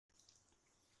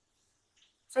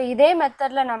So இதே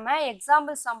மெத்தடில் நம்ம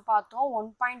எக்ஸாம்பிள் சம் பார்த்தோம்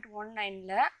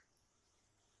 1.19ல்.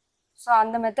 ஸோ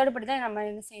அந்த மெத்தட் படி தான் நம்ம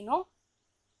என்ன செய்யணும்,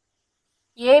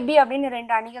 ஏபி அப்படின்னு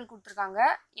 2 அணிகள் கொடுத்துருக்காங்க.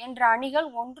 என்ற அணிகள்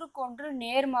ஒன்றுக்கொன்று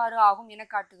நேர்மாறு ஆகும் என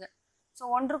காட்டுக. ஸோ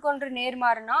ஒன்றுக்கொன்று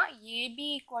நேர்மாறுனா AB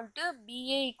equal to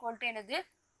BA equal to என்னது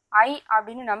ஐ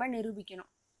அப்படின்னு நம்ம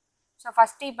நிரூபிக்கணும். ஸோ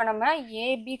ஃபஸ்ட்டு இப்போ நம்ம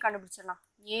ஏபி கண்டுபிடிச்சிடலாம்.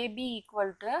 AB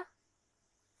equal to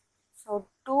so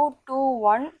 2 2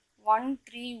 1 1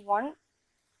 3 1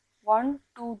 1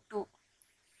 2 2.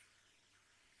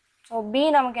 So B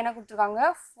நமக்கு என்ன கொடுத்துருக்காங்க,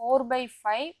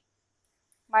 4/5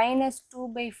 minus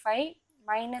 2/5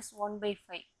 minus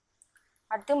 1/5.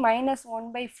 அடுத்து minus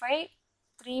 1/5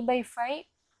 3/5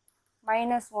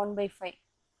 minus 1/5.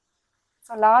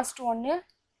 ஸோ லாஸ்ட் ஒன்று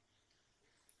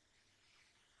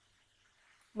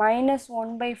minus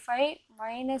 1/5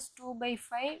 minus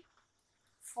 2/5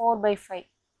 4/5.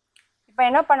 இப்போ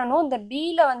என்ன பண்ணணும், இந்த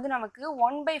பியில் வந்து நமக்கு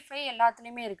 1/5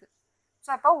 எல்லாத்துலேயுமே இருக்குது. ஸோ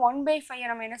அப்போ 1/5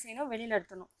 நம்ம என்ன செய்யணும், வெளியில்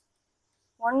எடுத்துடணும்.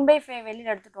 1/5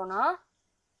 வெளியில் எடுத்துட்டோன்னா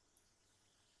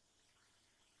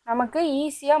நமக்கு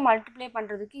ஈஸியாக மல்டிப்ளை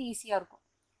பண்ணுறதுக்கு ஈஸியாக இருக்கும்.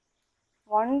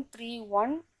 1 3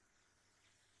 1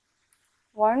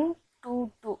 1 2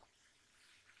 2.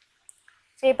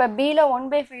 சரி, இப்போ பியில்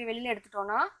 1/5 வெளியில்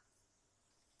எடுத்துட்டோன்னா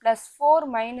 +4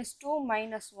 -2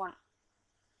 -1.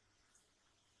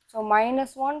 ஸோ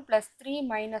 -1 +3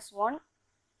 -1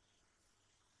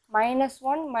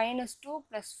 -1 -2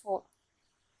 +4.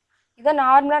 இதை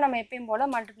நார்மலாக நம்ம எப்பயும்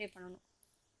போல் மல்டிப்ளை பண்ணணும்.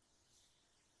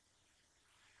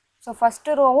 ஸோ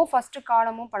ஃபஸ்ட்டு ரோவும் ஃபஸ்ட்டு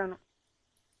காலமும் பண்ணணும்.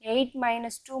 8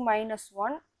 -2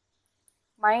 -1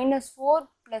 -4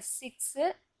 +6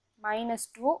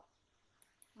 -2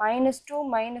 -2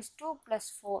 -2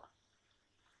 +4.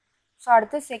 ஸோ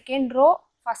அடுத்து செகண்ட் ரோ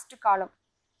ஃபஸ்ட்டு காலம்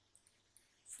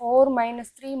 4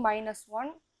 -3 -1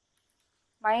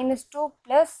 -2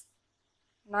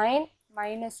 +9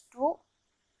 -2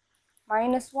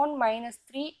 -1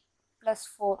 -3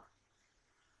 +4.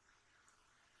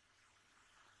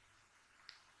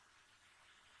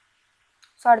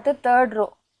 ஸோ அடுத்து தேர்ட் ரோ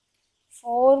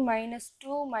 4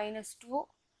 -2 -2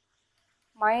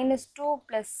 -2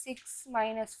 +6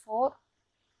 -4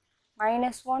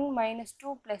 -1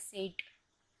 -2 +8.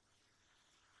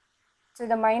 ஸோ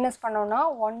இதை மைனஸ் பண்ணோன்னா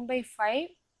 1/5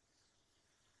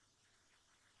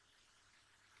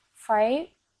 5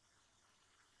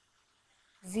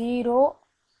 0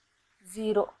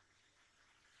 0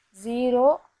 0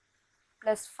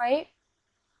 +5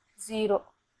 0.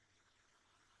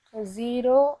 ஸோ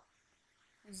 0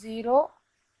 0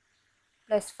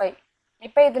 +5.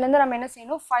 இப்போ இதுலேருந்து நம்ம என்ன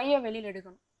செய்யணும், 5 வெளியில்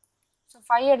எடுக்கணும். ஸோ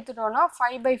 5 எடுத்துட்டோன்னா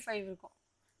 5/5 இருக்கும்.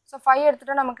 ஸோ 5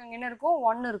 எடுத்துட்டோம், நமக்கு அங்கே என்ன இருக்கும்,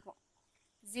 1 இருக்கும்.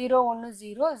 0 1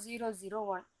 0 0 0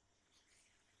 1.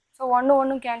 ஸோ 1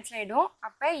 1 கேன்சல் ஆகிடும்.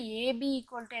 அப்போ ஏபி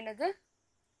ஈக்குவல் டு என்னது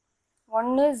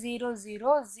 1 0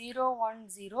 0 0 1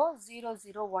 0 0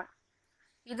 0 1.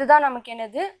 இதுதான் நமக்கு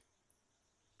என்னது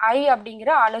ஐ அப்படிங்கிற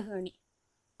அலகு அணி.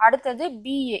 அடுத்தது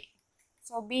பிஏ.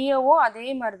 ஸோ பிஏவும் அதே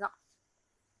மாதிரி தான்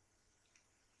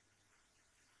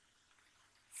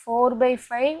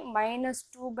 4/5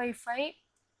 -2/5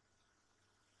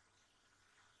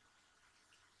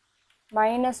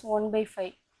 -1/5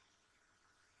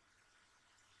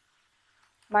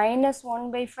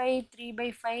 -1/5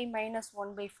 3/5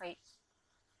 -1/5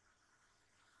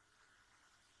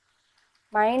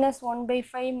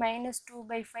 -1/5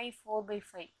 -2/5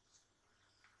 4/5.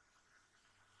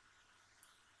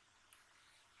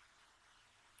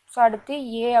 ஸோ அடுத்து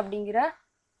ஏ அப்படிங்கிற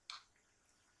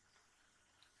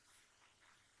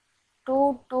 2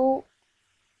 2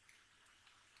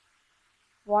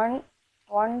 1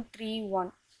 1 3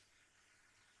 1.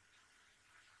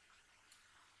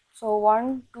 ஸோ 1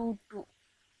 2 2.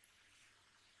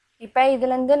 இப்போ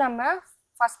இதுலேருந்து நம்ம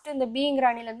ஃபஸ்ட்டு இந்த பிங்கிற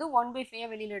அணிலேருந்து 1/5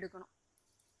 வெளியில் எடுக்கணும்.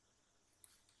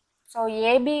 So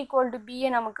AB equal to BA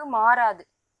நமக்கு மாறாது.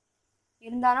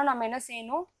 இருந்தாலும் நம்ம என்ன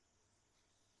செய்யணும்,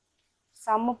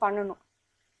 சம்மு பண்ணணும்.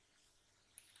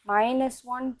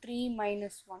 -1 3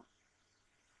 -1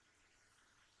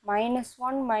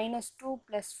 -1 -2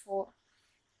 +4.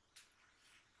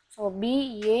 So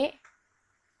BA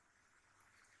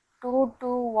 2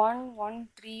 2 1 1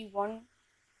 3 1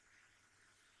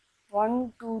 1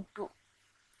 2 2.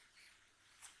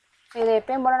 ஸோ இதை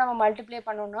எப்பயும் போல் நம்ம மல்டிப்ளை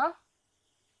பண்ணோம்னா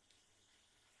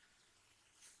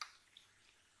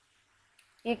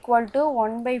equal to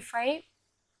 1/5.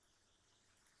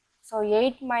 So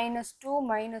 8 -2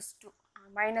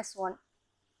 -1.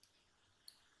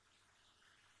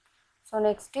 So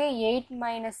next 8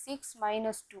 -6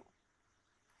 -2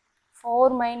 4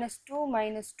 -2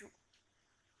 -2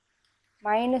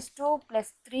 -2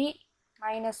 +3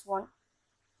 -1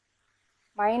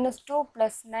 minus 2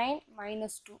 plus 9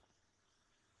 minus 2.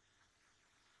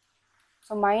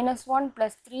 So minus 1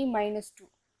 plus 3 minus 2.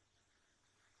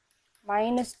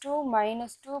 Minus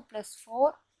 2 plus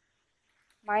 4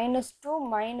 minus 2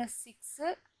 minus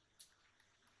 6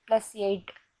 plus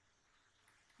 8.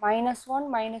 Minus 1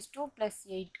 minus 2 plus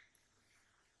 8.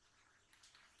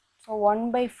 So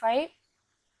 1 by 5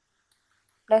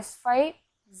 plus 5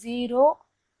 0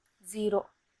 0.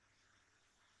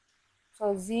 So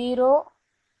 0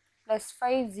 plus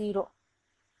 5 0.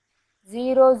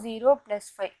 0 0 plus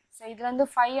 5. So இதுல இருந்து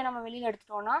 5 நம்ம வெளியில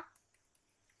எடுத்துட்டோம்னா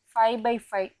 5 by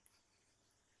 5.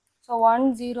 So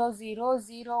 1 0 0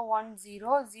 0 1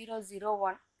 0 0 0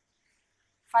 1.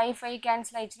 5 5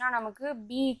 cancel ஆயிடுச்சுனா நமக்கு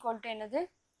b equal to என்னது?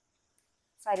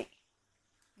 Sorry,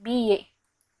 BA.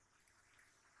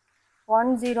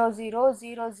 1 0 0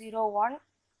 0 0 1.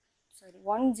 Sorry,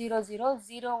 1 0 0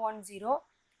 0 1 0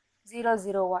 0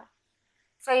 0 1.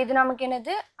 So இது நமக்கு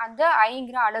என்னது? அந்த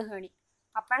ஐங்கிற அலகு அணி.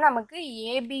 அப்போ நமக்கு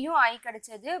ஏபியும் ஐ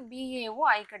கிடைச்சது, பிஏவும்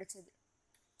ஐ கிடைச்சது.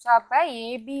 ஸோ அப்போ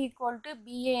ஏபி ஈக்குவல் டு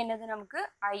பிஏ என்னது? நமக்கு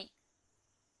ஐ.